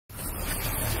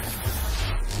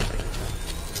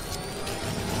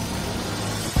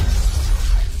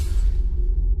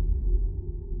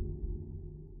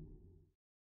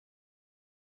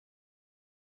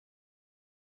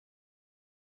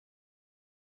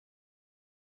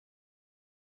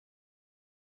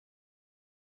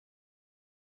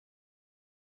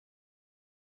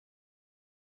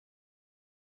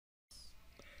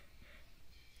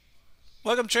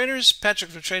Welcome traders,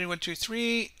 Patrick from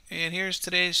Trading123, and here's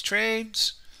today's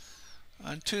trades.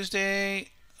 On Tuesday,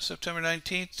 September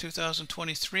 19th,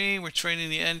 2023, we're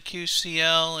trading the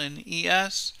NQCL and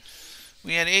ES.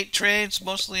 We had 8 trades,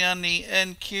 mostly on the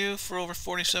NQ for over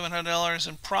 $4,700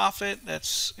 in profit.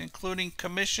 That's including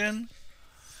commission.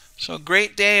 So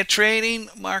great day of trading.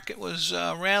 Market was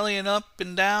rallying up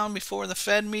and down before the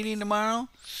Fed meeting tomorrow.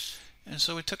 And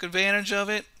so we took advantage of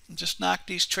it and just knocked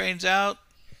these trades out.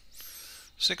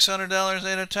 $600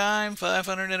 at a time,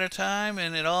 $500 at a time,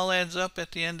 and it all adds up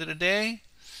at the end of the day.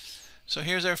 So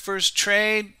here's our first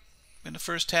trade in the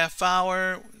first half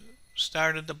hour.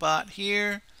 Started the bot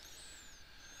here.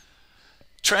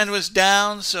 Trend was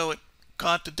down, so it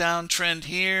caught the downtrend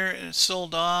here, and it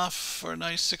sold off for a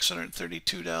nice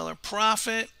 $632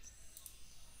 profit.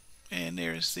 And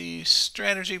there's the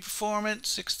strategy performance,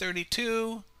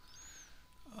 632.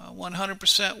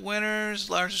 100% winners,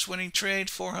 largest winning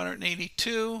trade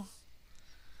 482.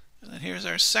 And then here's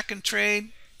our second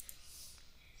trade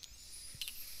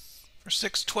for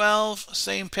 612.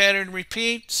 Same pattern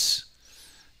repeats.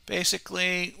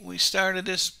 Basically, we started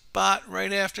this bot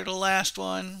right after the last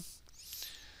one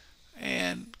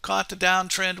and caught the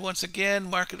downtrend once again.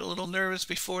 Market a little nervous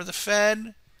before the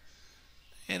Fed,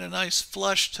 and a nice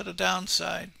flush to the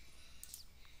downside.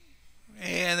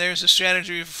 And there's the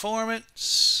strategy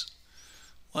performance.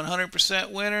 100%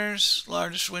 winners.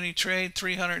 Largest winning trade,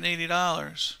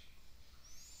 $380.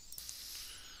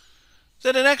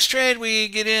 Then the next trade we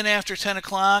get in after 10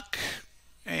 o'clock.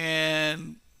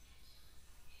 And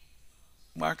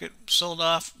market sold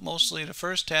off mostly the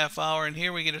first half hour. And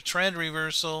here we get a trend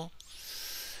reversal.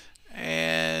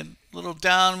 And a little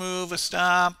down move, a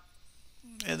stop.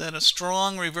 And then a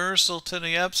strong reversal to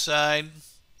the upside.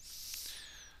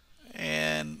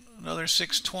 And another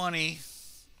 620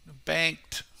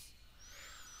 banked.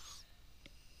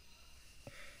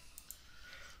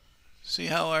 See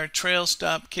how our trail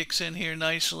stop kicks in here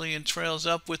nicely and trails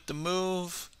up with the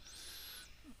move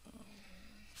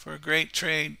for a great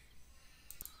trade.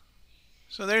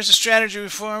 So there's the strategy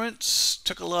performance.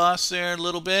 Took a loss there a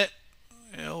little bit.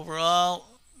 And overall,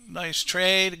 nice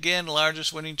trade. Again, the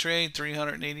largest winning trade,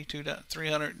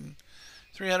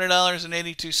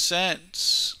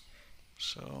 $300.82.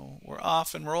 So we're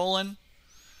off and rolling.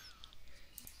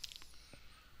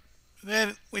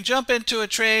 Then we jump into a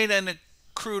trade in the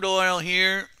crude oil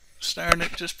here, starting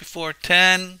at just before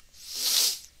 10.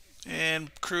 And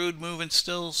crude moving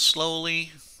still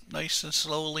slowly, nice and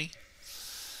slowly.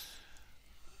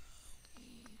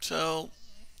 So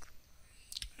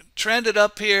trended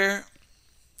up here,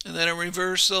 and then a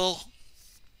reversal.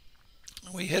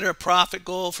 We hit our profit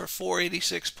goal for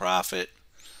 486 profit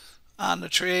on the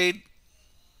trade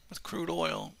with crude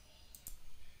oil.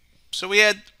 So we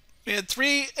had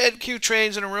 3 NQ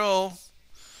trades in a row,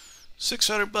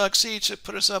 $600 each. It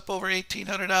put us up over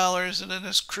 $1,800, and then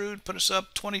this crude put us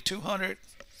up $2,200.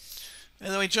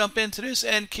 And then we jump into this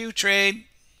NQ trade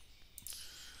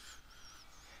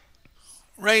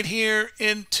right here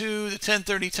into the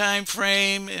 1030 time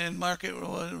frame, and market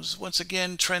was once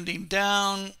again trending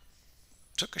down.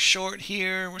 Took a short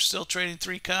here. We're still trading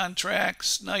 3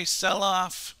 contracts. Nice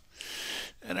sell-off.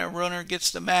 And our runner gets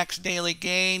the max daily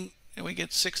gain, and we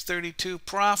get 632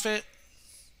 profit.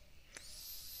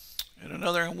 And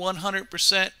another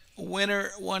 100%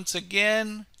 winner once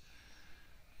again.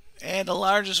 And the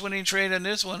largest winning trade on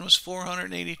this one was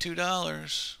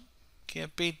 $482.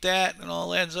 Can't beat that, and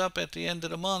all adds up at the end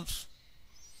of the month.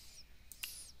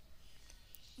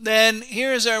 Then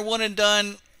here's our one and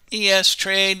done ES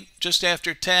trade just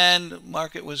after 10. The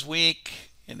market was weak,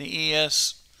 and the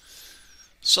ES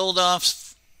sold off,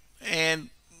 and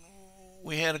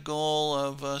we had a goal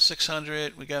of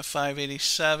 600. We got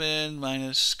 587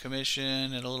 minus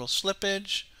commission and a little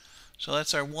slippage. So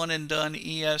that's our one and done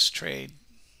ES trade.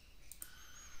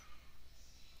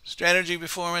 Strategy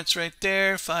performance right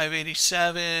there,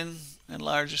 587, and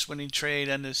largest winning trade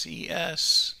on this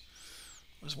ES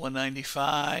was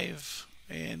 195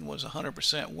 and was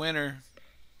 100% winner.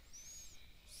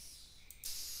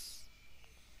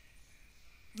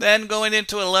 Then going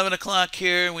into 11 o'clock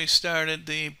here, we started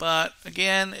the bot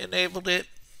again, enabled it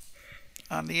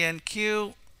on the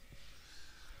NQ.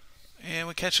 And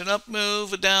we catch an up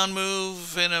move, a down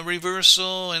move, and a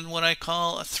reversal, and what I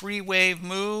call a 3-wave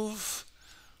move.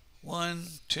 1,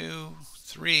 2,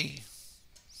 3.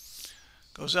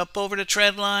 Goes up over the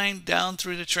trend line, down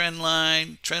through the trend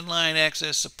line. Trend line acts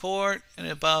as support, and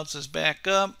it bounces back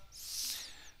up.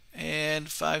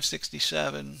 And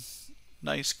 567.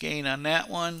 Nice gain on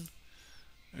that one.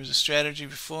 There's a strategy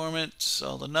performance,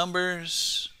 all the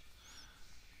numbers.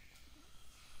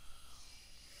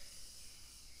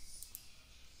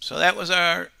 So that was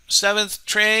our 7th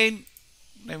trade.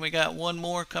 Then we got one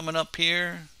more coming up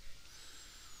here.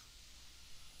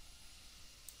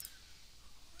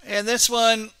 And this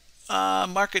one,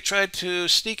 market tried to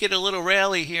sneak in a little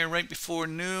rally here right before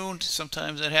noon.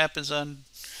 Sometimes that happens and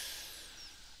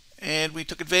we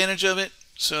took advantage of it.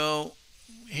 So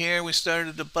here we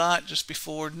started the bot just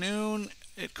before noon.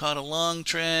 It caught a long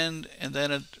trend and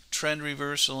then a trend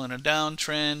reversal and a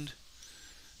downtrend,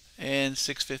 and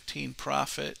 615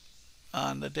 profit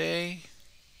on the day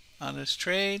on this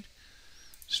trade.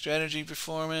 Strategy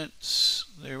performance,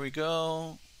 there we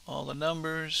go, all the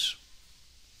numbers.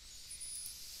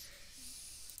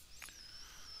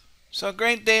 So a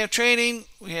great day of trading.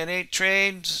 We had 8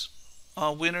 trades,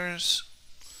 all winners,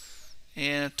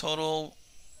 and a total,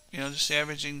 just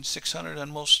averaging 600 on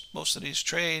most of these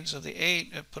trades. Of the 8,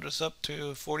 it put us up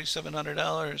to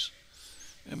 $4,700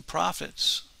 in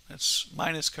profits. That's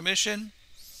minus commission.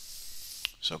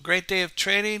 So great day of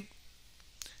trading.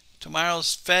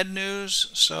 Tomorrow's Fed news,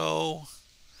 so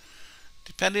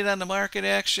depending on the market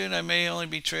action, I may only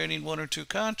be trading 1 or 2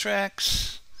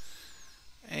 contracts.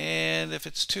 And if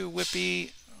it's too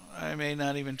whippy, I may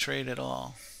not even trade at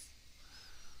all.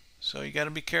 So you got to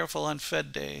be careful on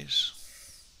Fed days.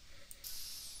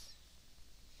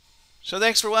 So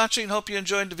thanks for watching. Hope you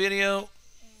enjoyed the video.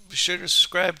 Be sure to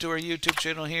subscribe to our YouTube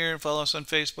channel here and follow us on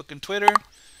Facebook and Twitter.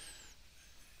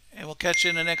 And we'll catch you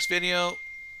in the next video.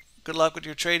 Good luck with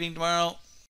your trading tomorrow.